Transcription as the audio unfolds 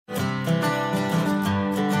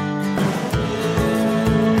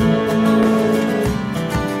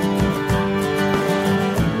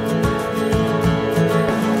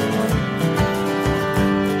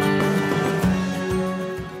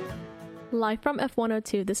Live from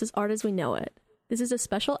F102, this is Art as We Know It. This is a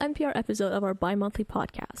special NPR episode of our bi-monthly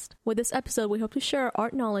podcast. With this episode, we hope to share our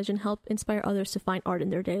art knowledge and help inspire others to find art in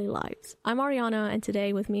their daily lives. I'm Ariana, and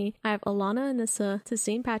today with me, I have Alana, Anissa,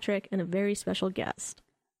 St. Patrick, and a very special guest.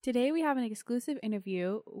 Today, we have an exclusive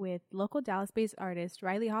interview with local Dallas-based artist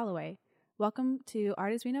Riley Holloway. Welcome to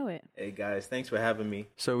Art as We Know It. Hey guys, thanks for having me.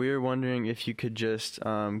 So we were wondering if you could just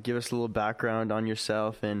give us a little background on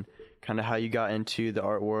yourself and kind of how you got into the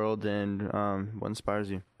art world and what inspires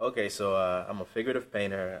you. Okay, so I'm a figurative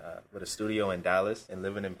painter with a studio in Dallas and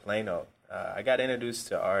living in Plano. I got introduced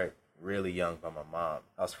to art really young by my mom.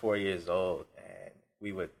 I was 4 years old, and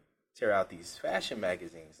we would tear out these fashion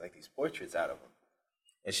magazines, like these portraits out of them.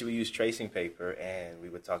 And she would use tracing paper, and we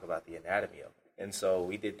would talk about the anatomy of it. And so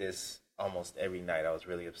we did this almost every night. I was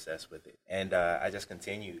really obsessed with it. And I just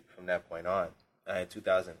continued from that point on. In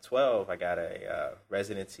 2012, I got a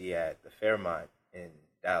residency at the Fairmont in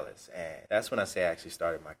Dallas, and that's when I say I actually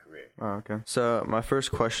started my career. Oh, okay. So my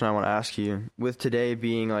first question I want to ask you, with today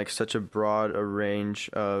being like such a broad a range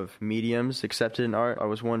of mediums accepted in art, I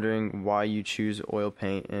was wondering why you choose oil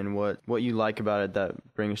paint and what you like about it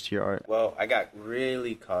that brings to your art. Well, I got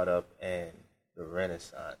really caught up in the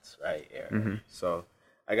Renaissance, right, era. Mm-hmm. So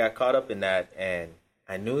I got caught up in that, and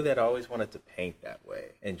I knew that I always wanted to paint that way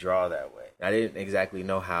and draw that way. I didn't exactly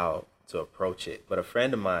know how to approach it, but a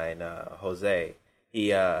friend of mine, Jose,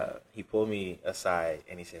 he pulled me aside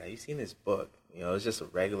and he said, "Have you seen this book? You know, it was just a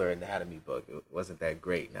regular anatomy book. It wasn't that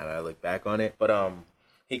great now that I look back on it." But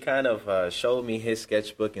he kind of showed me his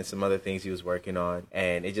sketchbook and some other things he was working on,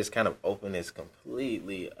 and it just kind of opened this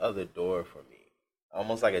completely other door for me,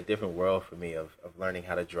 almost like a different world for me of learning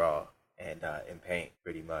how to draw and paint,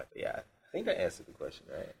 pretty much. Yeah. I think I answered the question,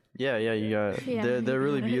 right? Yeah, you got it. Yeah. They're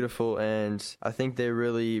really beautiful, and I think they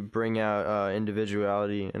really bring out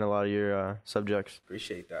individuality in a lot of your subjects.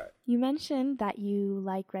 Appreciate that. You mentioned that you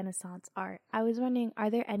like Renaissance art. I was wondering, are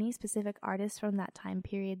there any specific artists from that time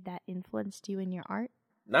period that influenced you in your art?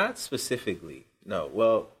 Not specifically, no.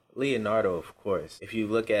 Well, Leonardo, of course. If you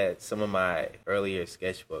look at some of my earlier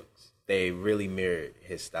sketchbooks, they really mirrored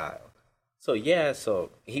his style. So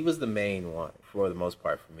he was the main one for the most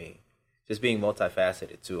part for me. Just being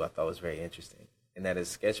multifaceted, too, I thought was very interesting. And that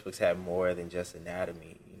his sketchbooks had more than just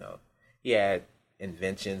anatomy, you know. He had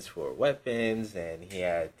inventions for weapons, and he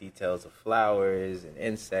had details of flowers and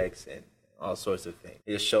insects and all sorts of things.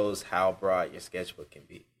 It just shows how broad your sketchbook can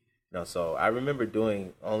be. You know, so I remember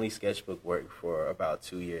doing only sketchbook work for about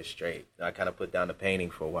 2 years straight. I kind of put down the painting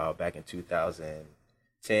for a while back in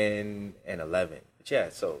 2010 and 11. But yeah,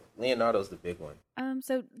 so Leonardo's the big one.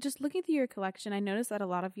 So just looking through your collection, I noticed that a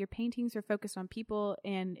lot of your paintings are focused on people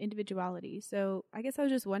and individuality. So I guess I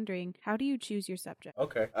was just wondering, how do you choose your subject?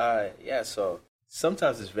 Okay. So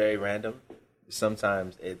sometimes it's very random.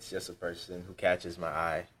 Sometimes it's just a person who catches my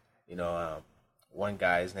eye. You know, one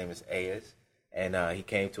guy, his name is Ayas, and he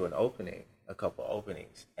came to a couple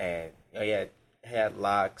openings, and you know, he had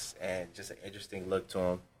locks and just an interesting look to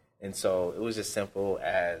him. And so it was as simple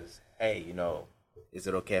as, hey, you know, is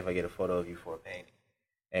it okay if I get a photo of you for a painting?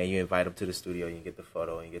 And you invite him to the studio, you get the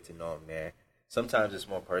photo, and you get to know him there. Sometimes it's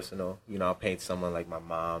more personal. You know, I'll paint someone like my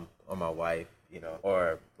mom or my wife, you know,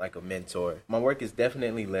 or like a mentor. My work is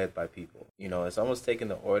definitely led by people. You know, it's almost taking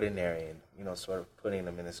the ordinary and, you know, sort of putting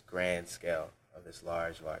them in this grand scale of this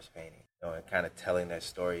large painting, you know, and kind of telling that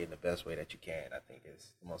story in the best way that you can, I think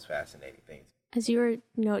is the most fascinating thing. As you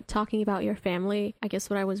were, talking about your family, I guess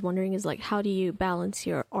what I was wondering is, like, how do you balance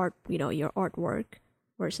your art, your artwork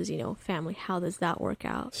versus, family? How does that work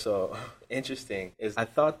out? So, interesting is I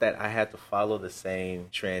thought that I had to follow the same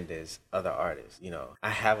trend as other artists. You know,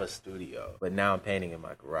 I have a studio, but now I'm painting in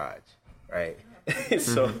my garage, right?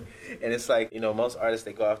 So, and it's like, most artists,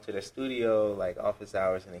 they go off to their studio, like office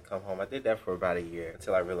hours, and they come home. I did that for about a year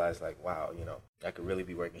until I realized, like, wow, I could really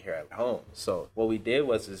be working here at home. So what we did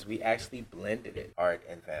was we actually blended it, art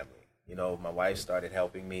and family. My wife started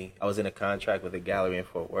helping me. I was in a contract with a gallery in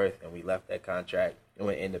Fort Worth, and we left that contract and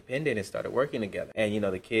went independent and started working together. And,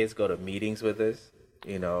 the kids go to meetings with us,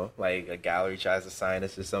 like a gallery tries to sign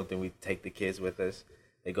us or something. We take the kids with us.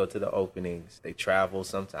 They go to the openings. They travel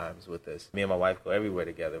sometimes with us. Me and my wife go everywhere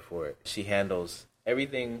together for it. She handles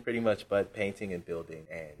everything pretty much but painting and building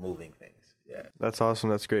and moving things. Yeah. That's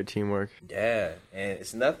awesome. That's great teamwork. Yeah. And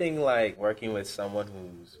it's nothing like working with someone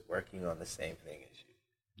who's working on the same thing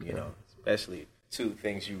as you, especially two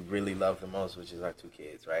things you really love the most, which is our two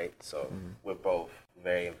kids, right? So we're both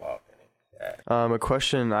very involved in it. Yeah. A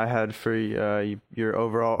question I had for your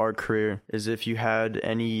overall art career is if you had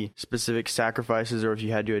any specific sacrifices or if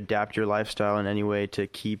you had to adapt your lifestyle in any way to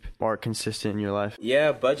keep art consistent in your life.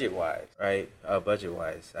 Yeah, budget-wise, right?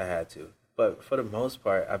 Budget-wise, I had to. But for the most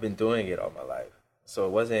part, I've been doing it all my life. So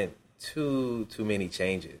it wasn't too many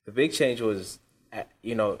changes. The big change was,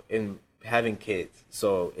 in having kids.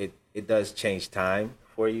 So it does change time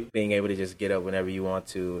for you. Being able to just get up whenever you want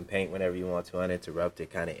to and paint whenever you want to uninterrupted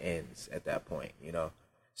kind of ends at that point,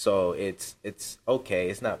 So it's okay.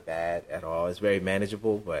 It's not bad at all. It's very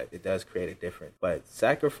manageable, but it does create a difference. But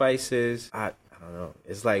sacrifices, I don't know.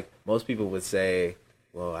 It's like most people would say,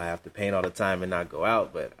 well, I have to paint all the time and not go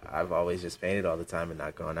out, but I've always just painted all the time and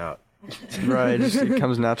not gone out. Right, it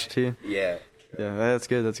comes natural to you. Yeah. Yeah, that's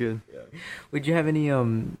good. That's good. Yeah. Would you have any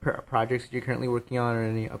projects that you're currently working on, or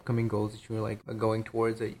any upcoming goals that you're going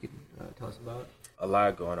towards that you could tell us about? A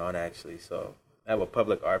lot going on, actually. So I have a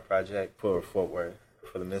public art project for Fort Worth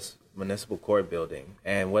for the municipal court building,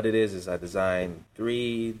 and what it is I designed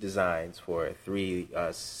 3 designs for 3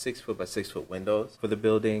 6-foot by 6-foot windows for the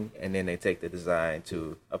building, and then they take the design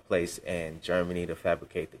to a place in Germany to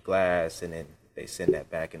fabricate the glass, and then they send that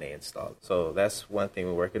back and they install it. So that's one thing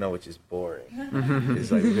we're working on, which is boring.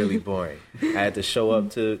 It's like really boring. I had to show up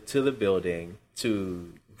to the building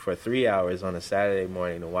for 3 hours on a Saturday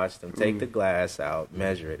morning to watch them take the glass out,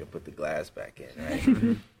 measure it, and put the glass back in,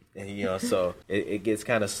 right? And, so it gets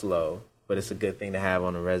kind of slow, but it's a good thing to have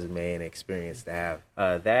on a resume and experience to have.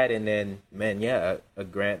 That, and then, a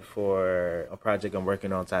grant for a project I'm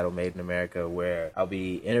working on titled Made in America, where I'll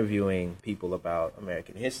be interviewing people about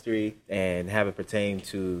American history and have it pertain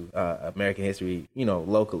to American history,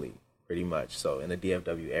 locally, pretty much, so in the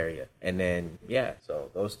DFW area. And then,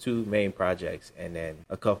 so those 2 main projects and then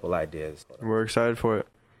a couple ideas. We're excited for it.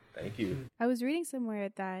 Thank you. I was reading somewhere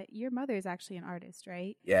that your mother is actually an artist,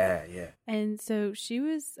 right? Yeah. And so she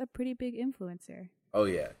was a pretty big influencer. Oh,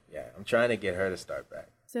 yeah. I'm trying to get her to start back.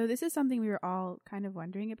 So this is something we were all kind of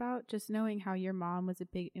wondering about, just knowing how your mom was a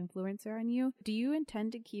big influencer on you. Do you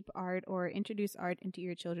intend to keep art or introduce art into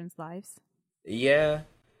your children's lives? Yeah,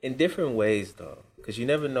 in different ways, though, because you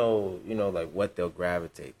never know, like what they'll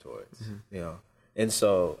gravitate towards, And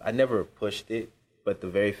so I never pushed it. But the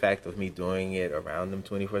very fact of me doing it around them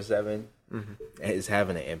 24/7 is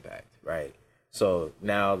having an impact, right? So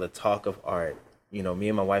now the talk of art, me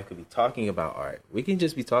and my wife could be talking about art. We can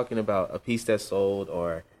just be talking about a piece that's sold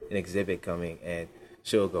or an exhibit coming, and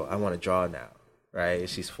she'll go, I want to draw now, right?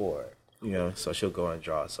 She's 4, so she'll go and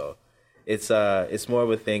draw. So it's more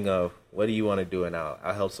of a thing of, what do you want to do? And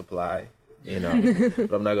I'll help supply.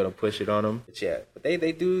 But I'm not going to push it on them. But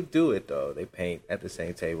they do it, though. They paint at the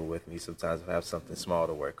same table with me sometimes if I have something small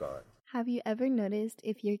to work on. Have you ever noticed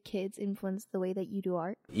if your kids influence the way that you do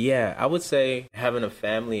art? Yeah, I would say having a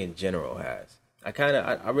family in general has.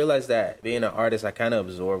 I realized that being an artist, I kind of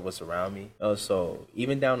absorb what's around me. So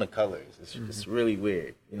even down to colors, it's really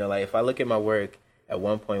weird. Like if I look at my work at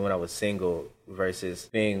one point when I was single versus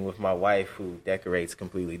being with my wife who decorates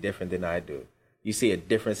completely different than I do, you see a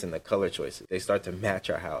difference in the color choices. They start to match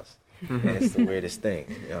our house. And it's the weirdest thing,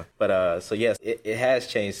 But so yes, it has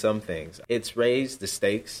changed some things. It's raised the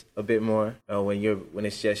stakes a bit more. When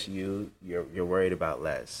it's just you're worried about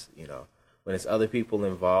less, When it's other people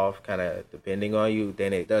involved, kind of depending on you,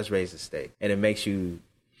 then it does raise the stake, and it makes you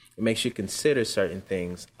consider certain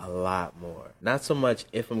things a lot more. Not so much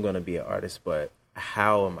if I'm going to be an artist, but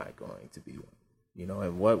how am I going to be one?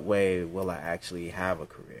 In what way will I actually have a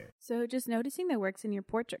career? So just noticing the works in your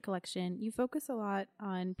portrait collection, you focus a lot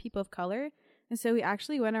on people of color. And so we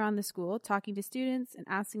actually went around the school talking to students and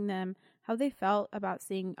asking them how they felt about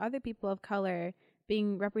seeing other people of color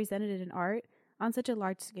being represented in art on such a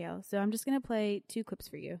large scale. So I'm just going to play 2 clips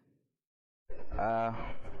for you. The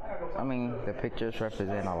pictures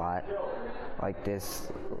represent a lot. Like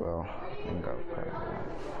this,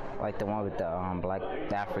 like the one with the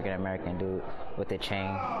the African American dude with the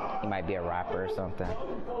chain. He might be a rapper or something,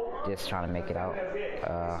 just trying to make it out.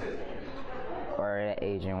 Or an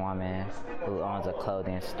Asian woman who owns a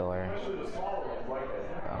clothing store.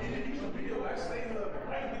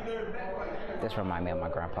 This reminds me of my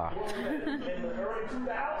grandpa.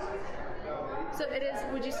 So it is,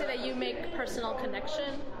 would you say that you make personal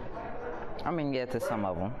connection? To some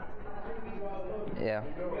of them. Yeah.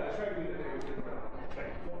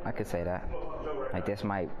 I could say that. Like this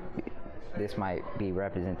might be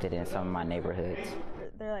represented in some of my neighborhoods.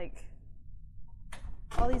 They're like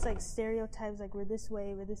all these like stereotypes, like we're this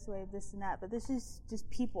way, this and that. But this is just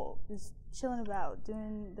people just chilling about,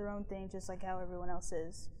 doing their own thing, just like how everyone else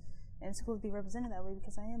is. And it's cool to be represented that way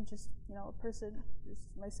because I am just, a person.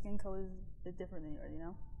 My skin color is a bit different than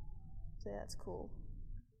yours, So yeah, it's cool.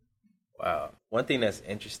 Wow. One thing that's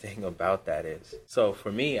interesting about that is, so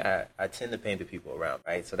for me, I tend to paint the people around,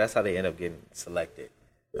 right? So that's how they end up getting selected,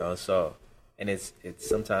 So, and it's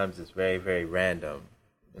sometimes it's very, very random.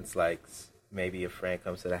 It's like maybe a friend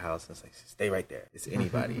comes to the house and it's like, stay right there. It's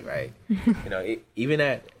anybody, right? Even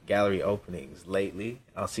at gallery openings lately,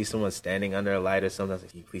 I'll see someone standing under a light or something. I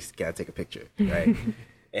was like, please gotta take a picture, right?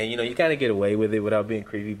 And, you kind of get away with it without being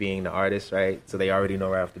creepy, being the artist, right? So they already know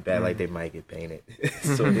right off the bat, like, they might get painted.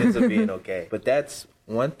 So it ends up being okay. But that's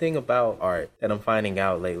one thing about art that I'm finding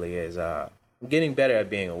out lately is I'm getting better at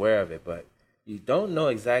being aware of it, but you don't know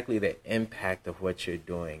exactly the impact of what you're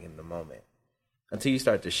doing in the moment until you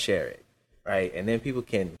start to share it, right? And then people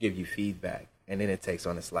can give you feedback. And then it takes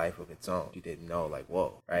on its life of its own. You didn't know, like,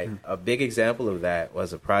 whoa, right? A big example of that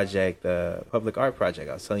was a project, the public art project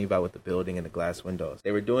I was telling you about with the building and the glass windows.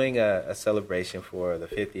 They were doing a celebration for the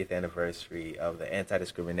 50th anniversary of the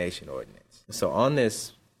anti-discrimination ordinance. So on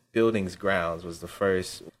this building's grounds was the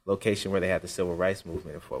first location where they had the civil rights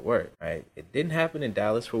movement in Fort Worth, right? It didn't happen in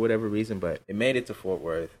Dallas for whatever reason, but it made it to Fort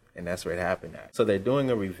Worth. And that's where it happened at. So they're doing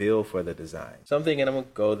a reveal for the design. So I'm thinking I'm going to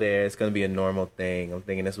go there. It's going to be a normal thing. I'm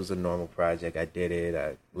thinking this was a normal project. I did it.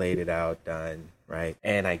 I laid it out, done, right?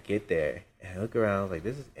 And I get there and I look around like,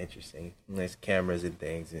 this is interesting. And there's cameras and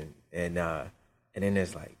things. And then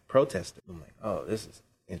there's like protesters. I'm like, oh, this is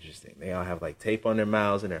interesting. They all have like tape on their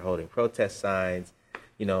mouths and they're holding protest signs.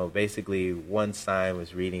 Basically one sign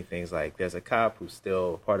was reading things like, there's a cop who's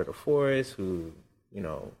still part of the force who,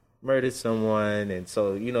 murdered someone. And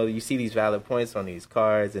so, you see these valid points on these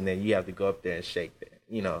cards, and then you have to go up there and shake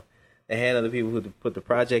the hand of the people who put the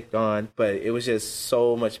project on. But it was just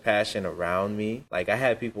so much passion around me. Like, I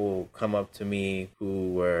had people come up to me who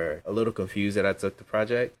were a little confused that I took the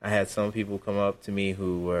project. I had some people come up to me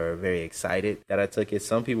who were very excited that I took it.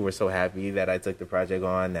 Some people were so happy that I took the project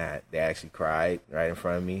on that they actually cried right in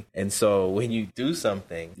front of me. And so when you do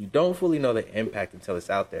something, you don't fully know the impact until it's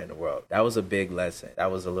out there in the world. That was a big lesson.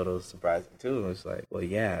 That was a little surprising too. It was like, well,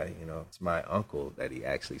 yeah, it's my uncle that he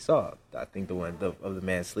actually saw. I think the one of the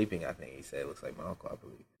man sleeping, I think he said, it looks like my uncle, I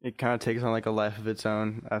believe. It kind of takes on like a life of its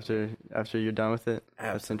own after you're done with it.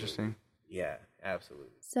 Absolutely. That's interesting. Yeah, absolutely.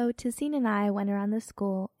 So Tessine and I went around the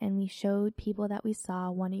school and we showed people that we saw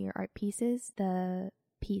one of your art pieces, the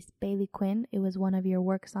piece Bailey Quinn. It was one of your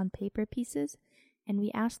works on paper pieces. And we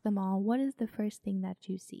asked them all, what is the first thing that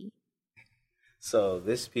you see? So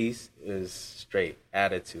this piece is straight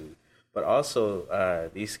attitude. But also,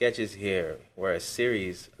 these sketches here were a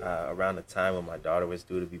series around the time when my daughter was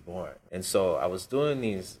due to be born. And so I was doing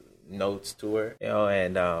these notes to her,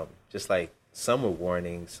 and just like some were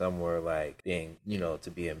warnings, some were like being,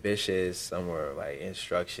 to be ambitious, some were like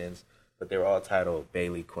instructions, but they were all titled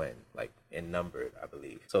Bailey Quinn, like and numbered, I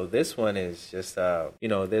believe. So this one is just,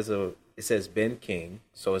 it says Ben King.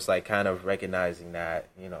 So it's like kind of recognizing that,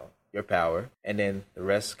 your power, and then the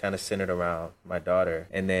rest kind of centered around my daughter,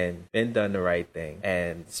 and then Ben done the right thing,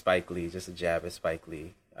 and Spike Lee, just a jab at Spike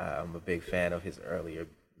Lee. I'm a big fan of his earlier,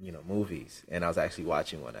 movies, and I was actually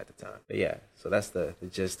watching one at the time. But yeah, so that's the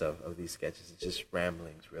gist of these sketches. It's just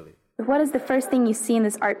ramblings, really. What is the first thing you see in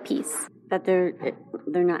this art piece? That they're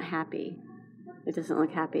not happy. It doesn't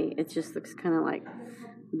look happy. It just looks kind of like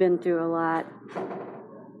been through a lot.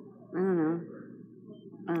 I don't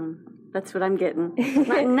know. That's what I'm getting.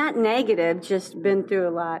 Not negative, just been through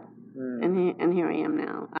a lot, and here I am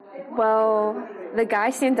now. Well, the guy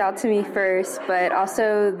stands out to me first, but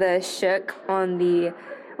also the shook on the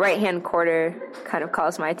right-hand quarter kind of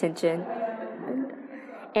calls my attention.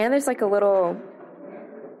 And there's like an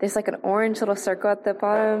orange little circle at the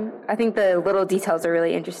bottom. I think the little details are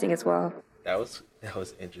really interesting as well. That was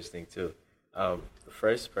interesting too. The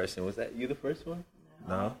first person, was that you, the first one?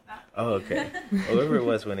 No? Oh, okay. Whoever it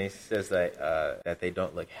was when he says that they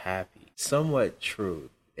don't look happy. Somewhat true.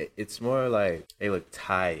 It's more like they look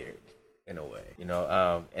tired in a way,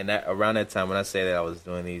 and that around that time, when I say that I was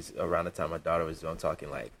doing these, around the time my daughter was doing, talking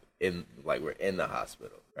we're in the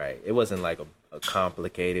hospital, right? It wasn't like a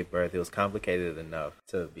complicated birth. It was complicated enough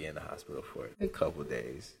to be in the hospital for a couple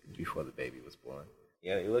days before the baby was born.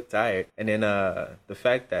 Yeah, they looked tired. And then the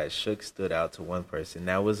fact that shook stood out to one person,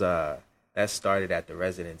 that started at the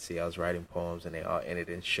residency. I was writing poems, and they all ended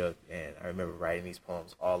in shook. And I remember writing these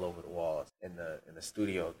poems all over the walls in the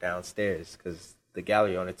studio downstairs, because the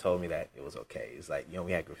gallery owner told me that it was okay. It's like,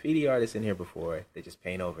 we had graffiti artists in here before. They just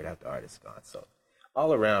paint over it after the artist's gone. So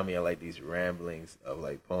all around me are like these ramblings of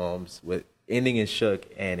like poems with ending in shook.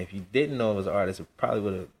 And if you didn't know it was an artist, it probably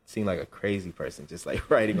would have seemed like a crazy person just like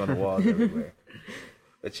writing on the walls everywhere.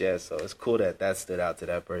 But yeah, so it's cool that stood out to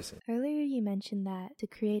that person. Earlier you mentioned that to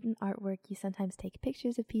create an artwork, you sometimes take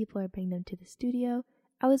pictures of people or bring them to the studio.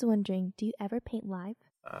 I was wondering, do you ever paint live?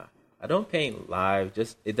 I don't paint live,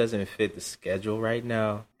 just it doesn't fit the schedule right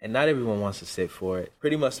now. And not everyone wants to sit for it.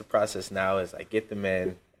 Pretty much the process now is I get them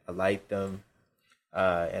in, I light them,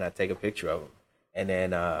 and I take a picture of them. And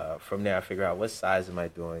then from there, I figure out what size am I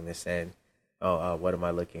doing this in? What am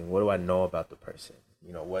I looking? What do I know about the person?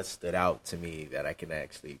 You know, what stood out to me that I can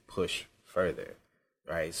actually push further,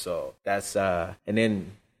 right? So that's and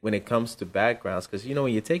then when it comes to backgrounds, because, you know,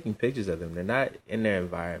 when you're taking pictures of them, they're not in their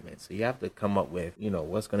environment. So you have to come up with, you know,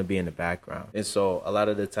 what's going to be in the background. And so a lot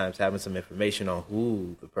of the times having some information on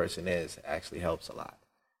who the person is actually helps a lot.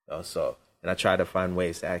 You know, so, and I try to find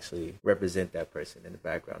ways to actually represent that person in the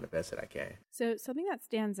background the best that I can. So something that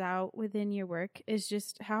stands out within your work is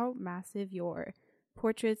just how massive your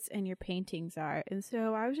portraits and your paintings are. And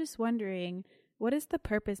so I was just wondering, what is the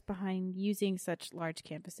purpose behind using such large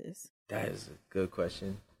canvases? That is a good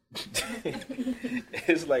question.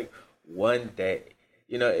 It's like one day,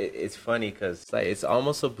 you know, it's funny because it's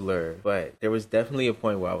almost a blur, but there was definitely a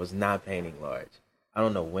point where I was not painting large. I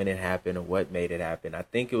don't know when it happened or what made it happen. I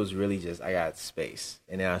think it was really just I got space,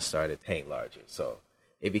 and then I started paint larger. So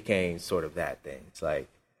it became sort of that thing. It's like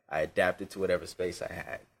I adapted to whatever space I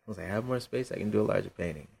had. I was like, I have more space, I can do a larger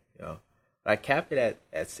painting, you know. But I capped it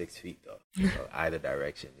at 6 feet though, so either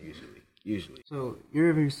direction usually. So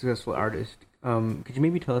you're a very successful artist. Could you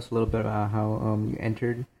maybe tell us a little bit about how you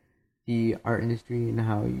entered the art industry and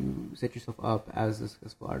how you set yourself up as a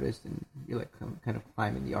successful artist and you're like kind of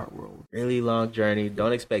climbing the art world? Really long journey.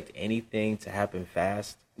 Don't expect anything to happen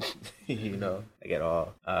fast, you know, like at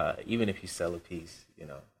all. Even if you sell a piece, you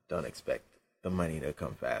know, don't expect the money to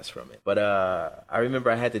come fast from it. But I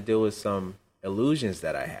remember I had to deal with some illusions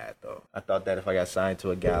that I had though. I thought that if I got signed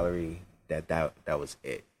to a gallery, that was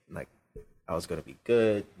it. Like I was gonna be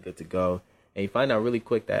good to go. And you find out really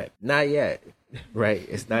quick that not yet, right?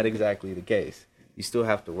 It's not exactly the case. You still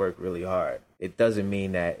have to work really hard. It doesn't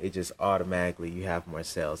mean that it just automatically you have more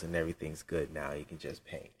sales and everything's good now. You can just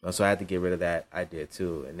paint. So I had to get rid of that idea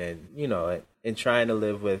too. And then, you know, in trying to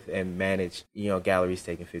live with and manage, you know, galleries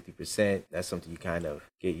taking 50%, that's something you kind of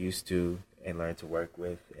get used to and learn to work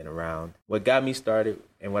with and around. What got me started,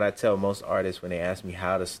 and what I tell most artists when they ask me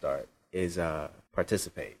how to start, is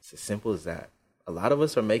participate. It's as simple as that. A lot of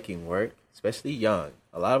us are making work, especially young.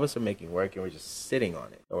 A lot of us are making work and we're just sitting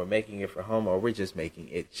on it. Or we're making it for home, or we're just making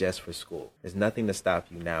it just for school. There's nothing to stop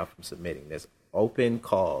you now from submitting. There's open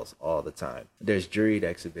calls all the time. There's juried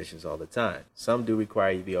exhibitions all the time. Some do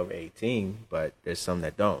require you to be over 18, but there's some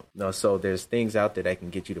that don't. No, so there's things out there that can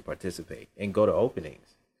get you to participate and go to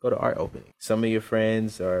openings. Go to art openings. Some of your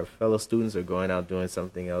friends or fellow students are going out doing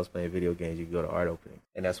something else, playing video games. You can go to art openings.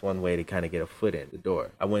 And that's one way to kind of get a foot in the door.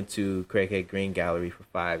 I went to Craighead Green Gallery for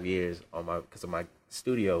 5 years because my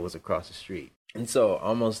studio was across the street. And so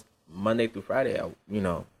almost Monday through Friday,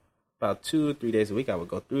 about 2 or 3 days a week, I would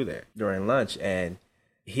go through there during lunch. And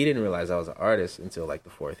he didn't realize I was an artist until like the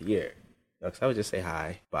 4th year. Because I would just say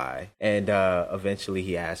hi, bye. And eventually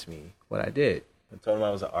he asked me what I did. I told him I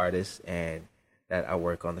was an artist and that I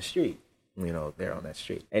work on the street, you know, there on that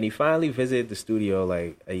street. And he finally visited the studio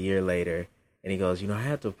like a year later, and he goes, you know, I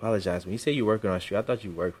have to apologize. When you say you're working on the street, I thought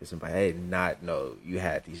you worked for somebody. I did not know you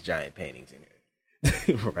had these giant paintings in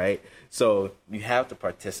here, right? So you have to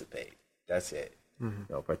participate. That's it. Mm-hmm.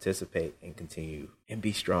 You know, participate and continue and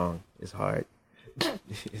be strong. It's hard.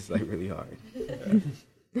 It's like really hard.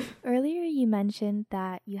 Yeah. Earlier you mentioned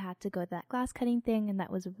that you had to go to that glass cutting thing and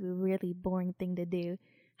that was a really boring thing to do.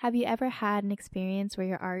 Have you ever had an experience where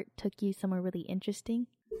your art took you somewhere really interesting?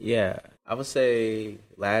 Yeah, I would say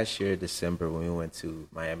last year, December, when we went to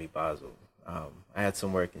Miami Basel, I had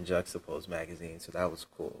some work in Juxtapose magazine, so that was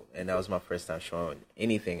cool. And that was my first time showing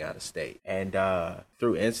anything out of state. And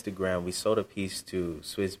through Instagram, we sold a piece to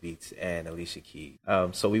Swizz Beatz and Alicia Keys.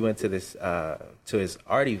 So we went to this to his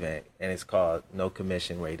art event, and it's called No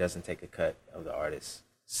Commission, where he doesn't take a cut of the artist's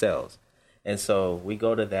sales. And so we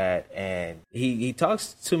go to that, and he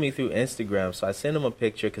talks to me through Instagram. So I send him a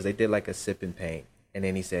picture because they did like a sip and paint. And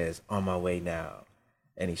then he says, on my way now.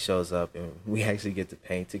 And he shows up, and we actually get to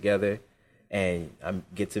paint together. And I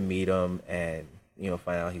get to meet him and, you know,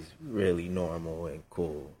 find out he's really normal and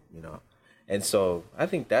cool, you know. And so I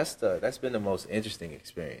think that's been the most interesting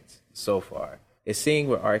experience so far, is seeing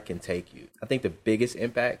where art can take you. I think the biggest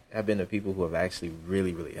impact have been the people who have actually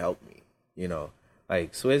really, really helped me, you know.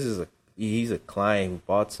 Like Swizz he's a client who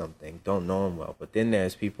bought something, don't know him well. But then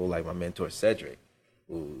there's people like my mentor, Cedric,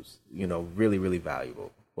 who's, you know, really, really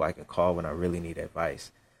valuable, who I can call when I really need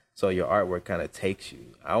advice. So your artwork kind of takes you.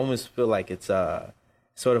 I almost feel like it's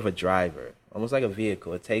sort of a driver, almost like a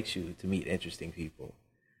vehicle. It takes you to meet interesting people.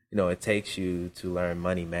 You know, it takes you to learn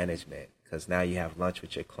money management because now you have lunch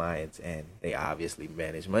with your clients and they obviously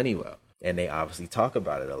manage money well. And they obviously talk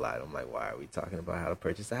about it a lot. I'm like, why are we talking about how to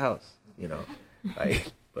purchase a house? You know,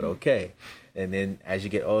 like but okay. And then as you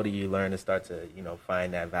get older, you learn to start to,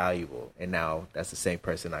 find that valuable. And now that's the same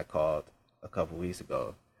person I called a couple weeks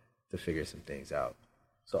ago to figure some things out.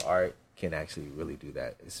 So art can actually really do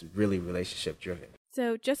that. It's really relationship driven.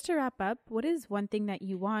 So just to wrap up, what is one thing that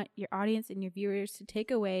you want your audience and your viewers to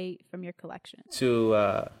take away from your collection?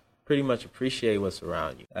 To pretty much appreciate what's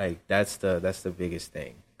around you. Like that's the biggest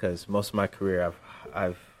thing. Because most of my career,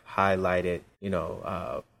 I've highlighted,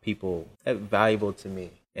 people valuable to me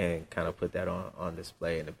and kind of put that on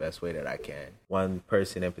display in the best way that I can. One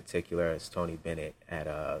person in particular is Tony Bennett at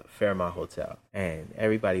Fairmont Hotel. And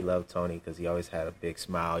everybody loved Tony because he always had a big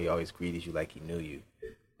smile. He always greeted you like he knew you.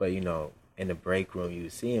 But, in the break room, you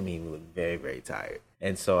would see him, he would look very, very tired.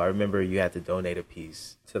 And so I remember you had to donate a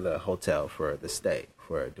piece to the hotel for the stay,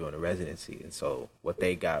 for doing a residency. And so what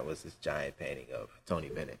they got was this giant painting of Tony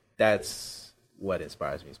Bennett. That's what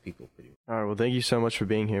inspires me, is people pretty. All right, well, thank you so much for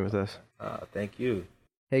being here with us. Thank you.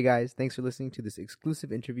 Hey guys, thanks for listening to this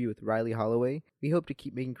exclusive interview with Riley Holloway. We hope to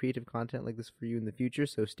keep making creative content like this for you in the future,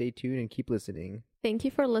 so stay tuned and keep listening. Thank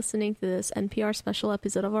you for listening to this NPR special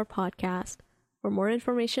episode of our podcast. For more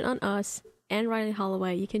information on us and Riley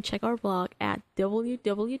Holloway, you can check our blog at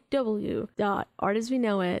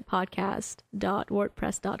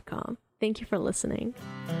www.artasweknowitpodcast.wordpress.com. Thank you for listening.